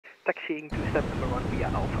taxiing to step number 1 via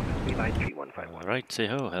Alpha, Line 3151. Alright, say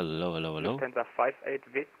ho, hello, hello, hello. Lufthansa 58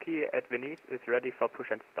 Whiskey at Venice is ready for push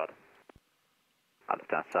and start.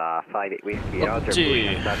 Lufthansa 58 Whiskey, Welcome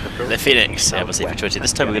Roger, to the Phoenix Airbus A320.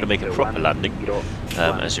 This time we're going to make a proper landing.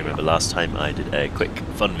 As you remember last time I did a quick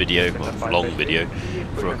fun video, or long video,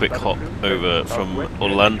 for a quick hop over from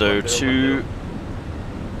Orlando to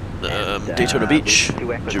Daytona Beach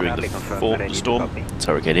during the storm. It's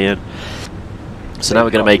Hurricane Ian. So now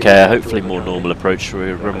we're going to make a hopefully more normal approach.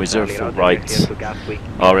 We're runway 04 right,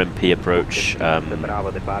 RMP approach. Yeah,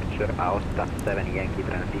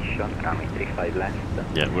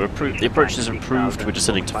 the approach is improved. We're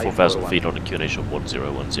descending to 4,000 feet on inclination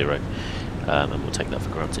 1010, and we'll take that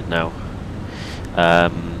for granted now.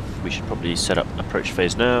 We should probably set up approach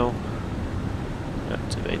phase now.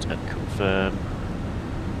 Activate and confirm.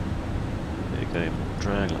 There we go, more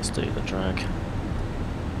drag. Let's do the drag.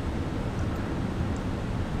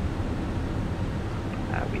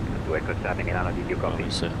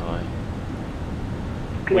 So high.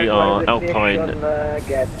 We are Alpine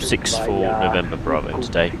 64 November Bravo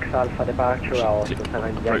today. Click on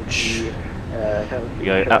approach. We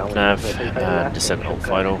go RNAV and descent on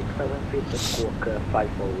final.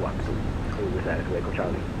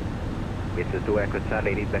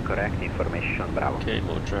 Okay,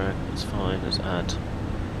 more drag, that's fine. Let's add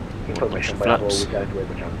more motion flaps.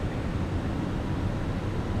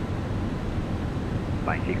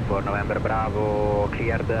 Line 64 November Bravo,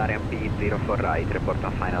 cleared RMP 04 right, report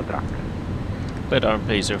on final track. Cleared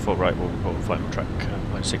RMP 04 right, we'll report on final track,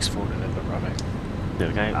 line 64 November Bravo. There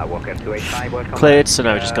we go. Walker 285, welcome. Cleared, so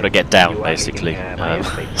now we've just got to get down basically.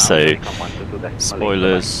 So,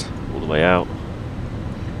 spoilers all the way out.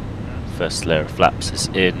 First layer of flaps is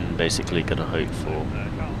in, basically going to hope for...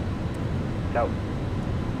 No.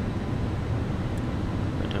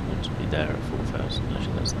 I don't want to be there at 4,000,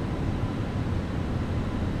 actually that's that.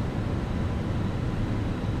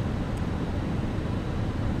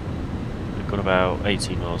 Got about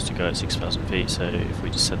 18 miles to go at 6,000 feet, so if we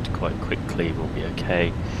descend quite quickly we'll be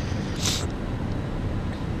okay.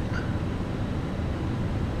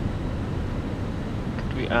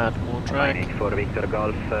 Could we add more drag? For Victor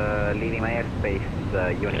Golf, leaving my airspace,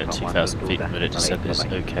 yeah, 2,000 feet per minute descent is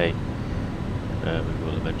okay. We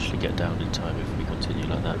will eventually get down in time if we continue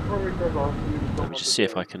like that. Let me just see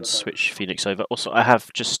if I can switch Phoenix over. Also, I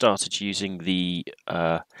have just started using the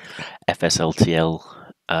FSLTL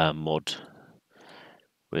mod,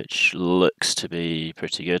 which looks to be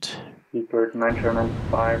pretty good. Seabird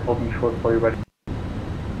 9095, holding short for you ready.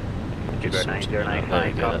 Seabird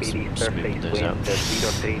 9095, copy, surface wind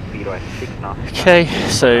 030 at 6 knots. Okay,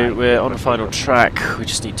 so we're on a final track. We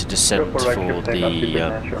just need to descend for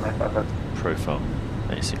the profile,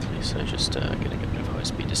 basically. So just getting a bit of high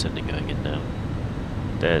speed descending going in now.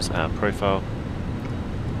 There's our profile.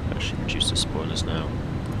 Actually reduce the spoilers now.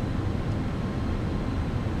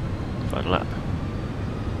 Final lap.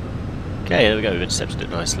 Okay, there we go, we've intercepted it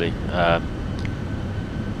nicely. Going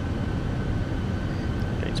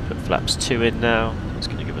to put flaps 2 in now. That's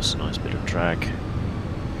going to give us a nice bit of drag.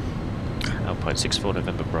 Alpine 64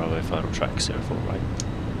 November Bravo, final track 04 right.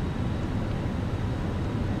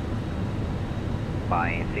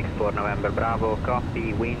 Alpine 64 November Bravo,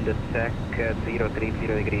 copy, wind check 030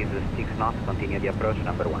 degrees 6 knots, continue the approach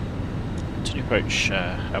number 1. Continue approach,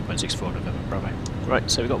 Alpine 64 November Bravo. Right,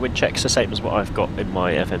 so we've got wind checks, the same as what I've got in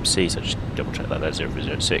my FMC, so just double check that there,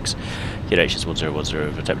 006. QNH is 1010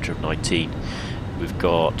 with a temperature of 19. We've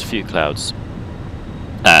got a few clouds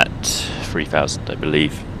at 3,000, I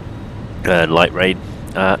believe, and light rain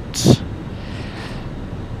at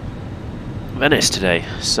Venice today.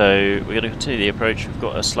 So we're going to continue the approach. We've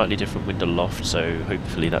got a slightly different wind aloft, so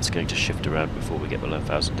hopefully that's going to shift around before we get below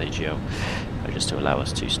 1,000 AGL, just to allow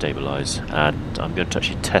us to stabilise. And I'm going to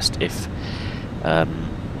actually test if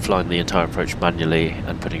flying the entire approach manually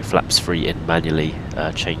and putting flaps free in manually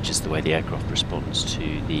changes the way the aircraft responds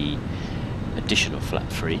to the addition of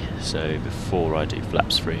flap free. So before I do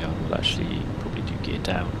flaps free, I will actually probably do gear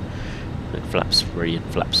down, then flaps free and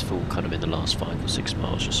flaps full kind of in the last 5 or 6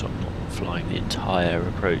 miles, just so I'm not flying the entire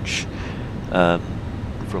approach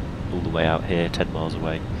from all the way out here, 10 miles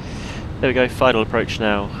away. There we go, final approach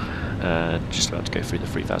now, just about to go through the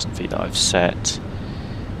 3,000 feet that I've set.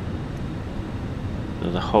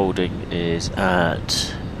 The holding is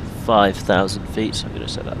at 5,000 feet, so I'm going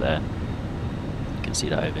to set that there. You can see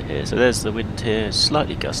that over here. So there's the wind here,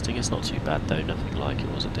 slightly gusting, it's not too bad though, nothing like it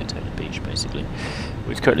was at Daytona Beach basically.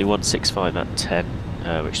 We're currently 165 at 10,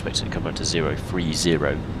 we're expecting to come back to 030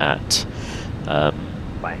 at...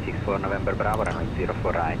 564 November Bravo, runway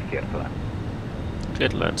 04 right, clear to land. Clear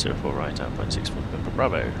to land 04 right, outpoint 64 November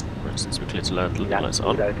Bravo. For instance, we're clear to land, landing lights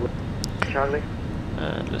on. Charlie.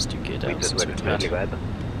 And let's do gear down Windows since were we've fairly had bad.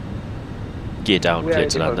 gear down, clear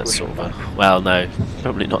to land, that's sort of a... Well, no,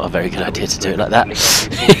 probably not a very good idea to do it like that.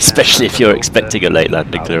 Especially if you're expecting a late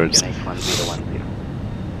landing clearance.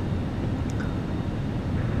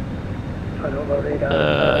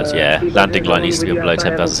 Yeah, landing line needs to be below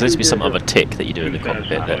 10,000. So there needs to be some other tick that you do in the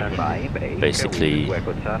cockpit that basically...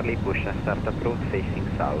 Charlie, push and start approach facing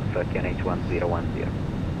south, QNH 1010.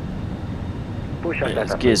 Yeah,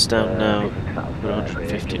 there's gears down now,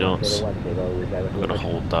 150 knots. I'm going to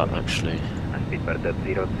hold that actually. Speedbird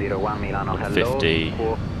 001 Milano, 150.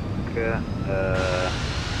 hello.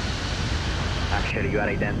 Actually, you are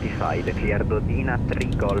identified. Clear Dodina 3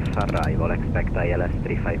 Golf arrival. Expect ILS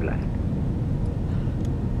 35 left.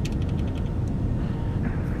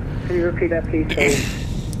 Can you repeat that, please?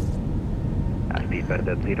 Speedbird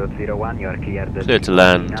 001, you are cleared. Clear to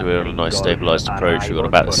land, we're on a nice stabilised approach, we've got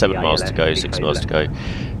about 7 miles to go, 6 miles to go.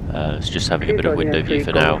 It's just having a bit of window view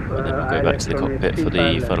for now, and then we'll go back to the cockpit for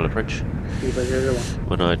the final approach.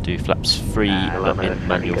 When I do flaps free, I'm in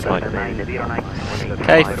manual flight.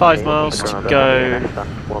 Okay, 5 miles to go.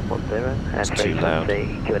 It's too loud.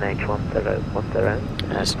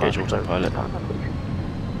 Let's engage autopilot.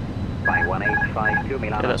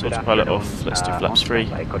 Okay, that's autopilot off, let's do flaps free.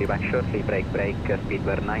 Call you back shortly, brake,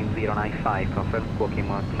 Speedbird 9095, confirm squawking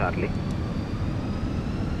mode Charlie.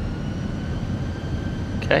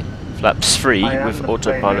 Okay, flaps free with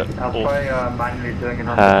autopilot off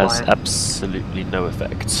has absolutely no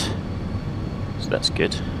effect. So that's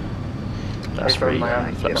good. Flaps free,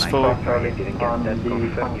 flaps full. Charlie, didn't get that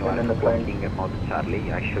confirmed, you are squawking mode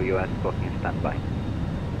Charlie, I show you as squawking standby.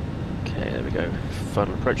 Okay, there we go.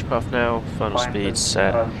 Final approach path now, final speed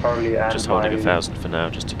set. Just holding 1,000 for now,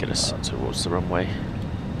 just to get us towards the runway.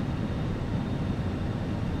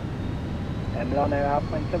 Milano,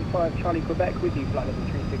 outpoint 75, Charlie, Quebec, with you, flight level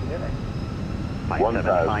 360.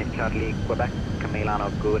 575, Charlie, Quebec, Milano,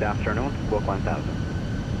 good afternoon, squawk 1000.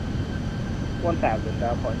 1000,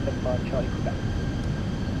 outpoint 75, Charlie, Quebec.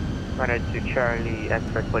 Runway 2 Charlie,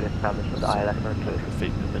 X-ray established with ILS 2.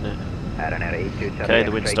 Feet per minute. RNAV 2 Okay,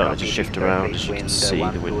 the wind's starting to shift around, as you can see,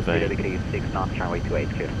 the wind vane. 6 knots, runway 28,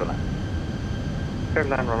 clear for land. Clear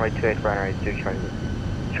land, runway 28, runway 2 Charlie,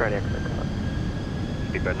 Charlie X-ray.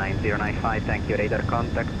 Speedbird 9095, thank you, radar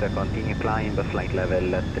contact, continue climb, flight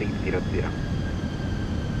level 300.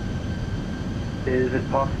 Is it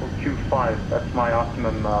possible Q5? That's my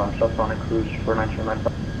optimum shots on a cruise for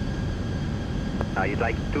 1995. You'd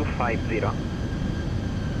like 250?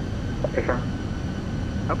 Confirm.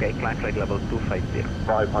 Okay, climb flight level 250.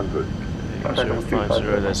 500. 050,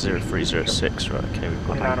 there's 0306, right, okay, we've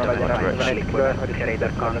got that in the right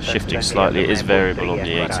direction. Shifting slightly, it is variable on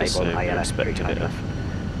the 80, so we're expecting it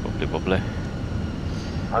wobbly.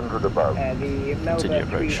 100 above. The Continue Melbourne 3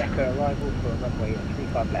 approach. Echo arrival for runway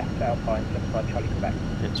 35 left, Alpine 75 Charlie Quebec.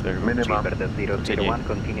 It's very Minimum. Speedbird 001,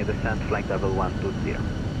 continue descent, flight level 120.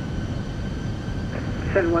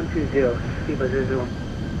 7120, Speedbird 01.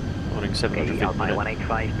 Morning, 700 Okay, feet per Alpine minute.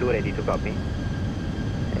 1852, ready to copy.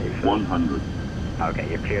 100. Okay,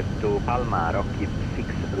 you're cleared to Palmaro, keep 6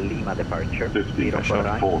 Lima departure. 50, 04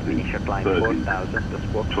 right, 40, initial climb 30, 4000, the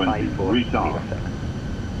squawk 20, 5407.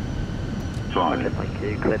 5, Thank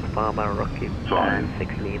you, clear to Palmer, Rocky, 5,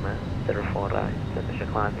 6 Lima, 04 right, initial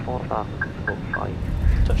climb 4000, squawk 5.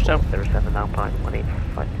 Touchdown. 07 Alpine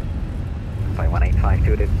 185.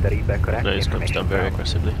 1852, the readback correct. Nose comes down very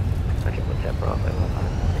aggressively. Okay, what's that, Bravo?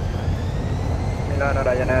 Milano,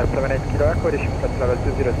 Ryanair 78 Kilo Echo, reaching flight level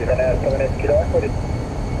 200. Ryanair 78 Kilo Echo,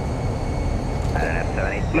 RNAV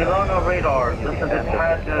 78. Milano radar, listen, it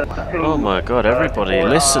had Oh my god, everybody,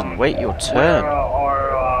 listen, wait your turn.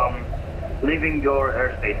 Or leaving your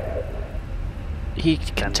airspace. He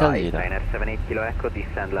can tell you that. Ryanair 78 Kilo Echo,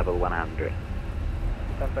 descend level 100.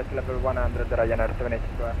 flight level 100, Ryanair 78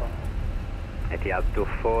 Kilo Echo. Etihad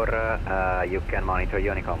 24, you can monitor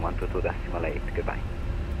Unicom 122.8, goodbye.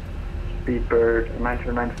 Speedbird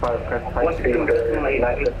 1995, press high speed.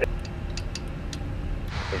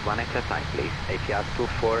 There's one extra time, please. Etihad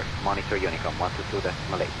 24, monitor Unicom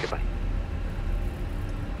 122.8, goodbye.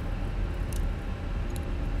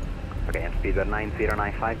 Okay, and Speedbird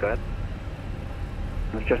 9095, go ahead.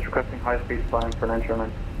 I was just requesting high speed flying for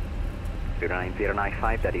 909. Speedbird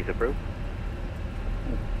 9095, that is approved.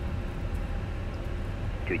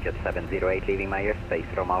 2Jet 708, leaving my airspace,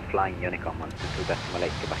 Roma flying Unicom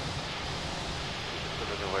 122.8, goodbye.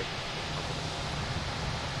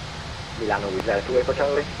 Milano with 2 Echo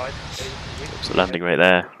Charlie. What's the landing rate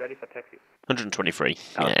there? 123.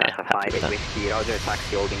 Yeah, happy with that. Whiskey, Roger,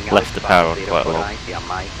 taxi holding Left the power on Alpha, quite a 04 lot, right, via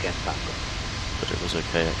Mike and Tango. but it was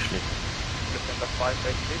okay actually. December 5,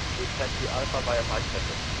 taxi Alpha via Mike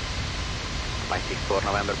Center. Mike 64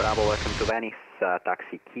 November Bravo, welcome to Venice,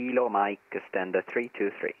 taxi Kilo, Mike, stand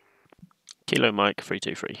 323. Kilo Mike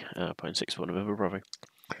 323, 0.64 November Bravo.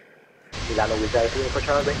 Milano with 2 Echo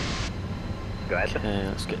Charlie. Go ahead. Okay,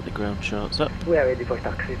 let's get the ground charts up. We are ready for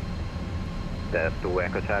taxi. The 2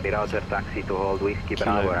 Echo Charlie, Roger, taxi to hold Whiskey Kilo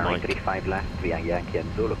Bravo, runway Mike. 35 left via Yankee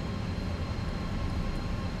and Zulu.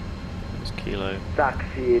 There's Kilo.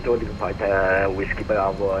 Taxi to holding point Whiskey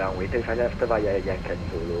Bravo, runway 35 left via Yankee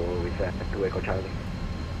and Zulu with 2 Echo Charlie.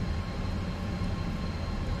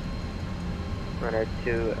 Runway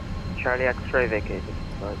 2 Charlie X-ray vacated.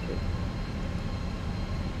 Roger.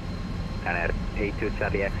 And A2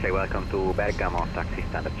 Charlie X-ray, welcome to Bergamo, taxi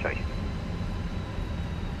standard choice.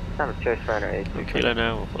 Standard choice for runway 2. Kilo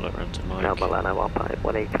now, we'll pull it around to Mike. Now Milano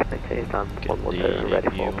 1852 and Get 110 the ready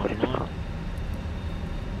view for push to online. pass.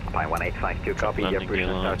 Line 1852, copy, the landing approach gear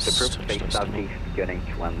starts last, approved, face touch southeast,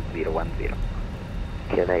 QNH 1010.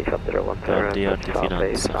 QNH 1010. Dia di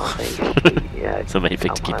Finanza. So maybe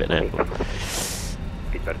to keep it there.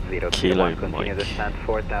 Pittsburgh 001, Kilo continue Mike. descent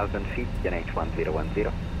 4,000 feet, QNH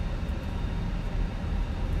 1010.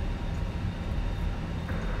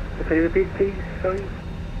 Can you repeat please, sorry?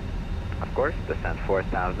 Of course, descent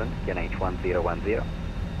 4,000, QNH 1010.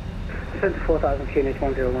 Descent 4000 QNH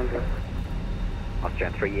 1010.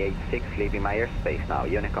 Austrian 386, leaving my airspace now,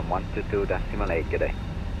 Unicom 122.8, good day.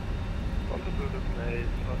 122.8,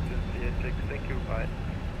 Austrian 386, thank you, bye.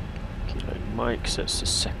 Kilo Mike, so that's the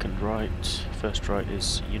second right. First right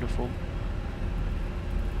is uniform.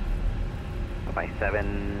 By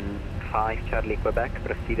 75, Charlie Quebec,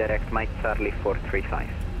 proceed direct Mike Charlie 435.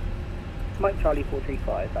 Mike Charlie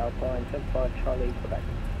 435, Alpine 75 Charlie Quebec.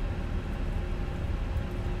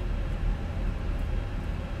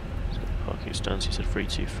 So parking stance, he said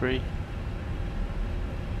 323.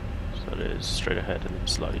 So that is straight ahead and then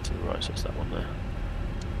slightly to the right, so it's that one there.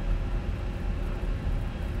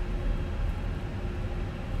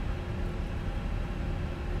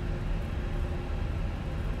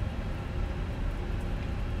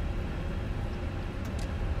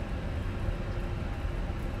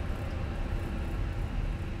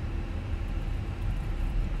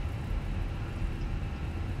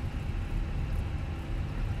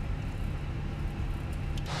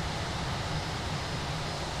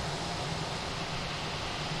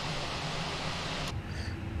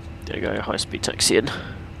 There you go, high speed taxi in.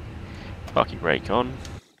 Parking brake on.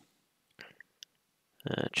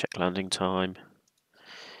 Check landing time.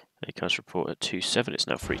 ACARS report at 2:07, it's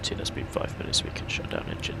now 3:02, that's been 5 minutes, we can shut down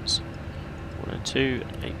engines. 102,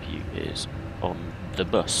 and APU is on the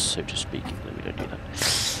bus, so to speak, even though we don't do that.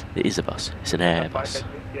 It is a bus, it's an air bus.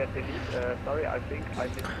 Sorry, I think I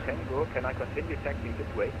missed Tango. Can I continue taxiing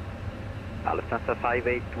this way? Lufthansa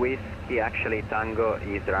 58 Whiskey, actually Tango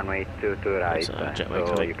is runway 22 right, jetway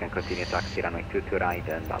so coming. you can continue taxi runway 22 right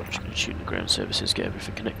and Alpha. Just going to tune the ground services, get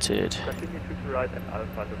everything connected. Continue to right and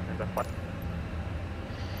Alpha Lufthansa 5.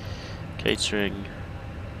 Catering.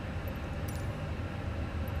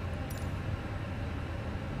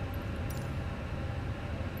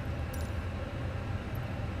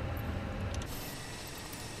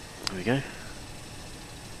 There we go.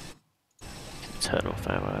 Turn off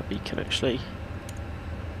our beacon actually,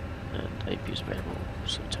 and AP is available,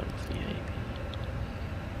 so turn off the AP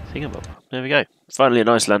thingamabob. There we go. Finally a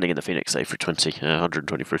nice landing in the Fenix A320,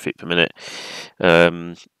 123 feet per minute.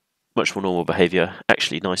 Much more normal behaviour.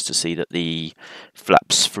 Actually nice to see that the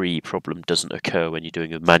flaps free problem doesn't occur when you're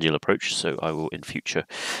doing a manual approach, so I will in future,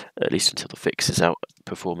 at least until the fix is out,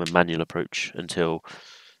 perform a manual approach until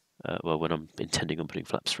well, when I'm intending on putting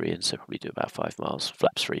flaps free in, so probably do about 5 miles,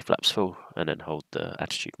 flaps free, flaps full, and then hold the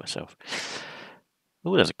attitude myself.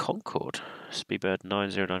 Oh, there's a Concorde, Speedbird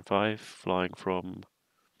 9095, flying from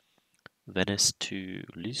Venice to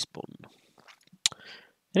Lisbon.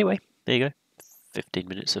 Anyway, there you go, 15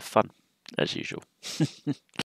 minutes of fun, as usual.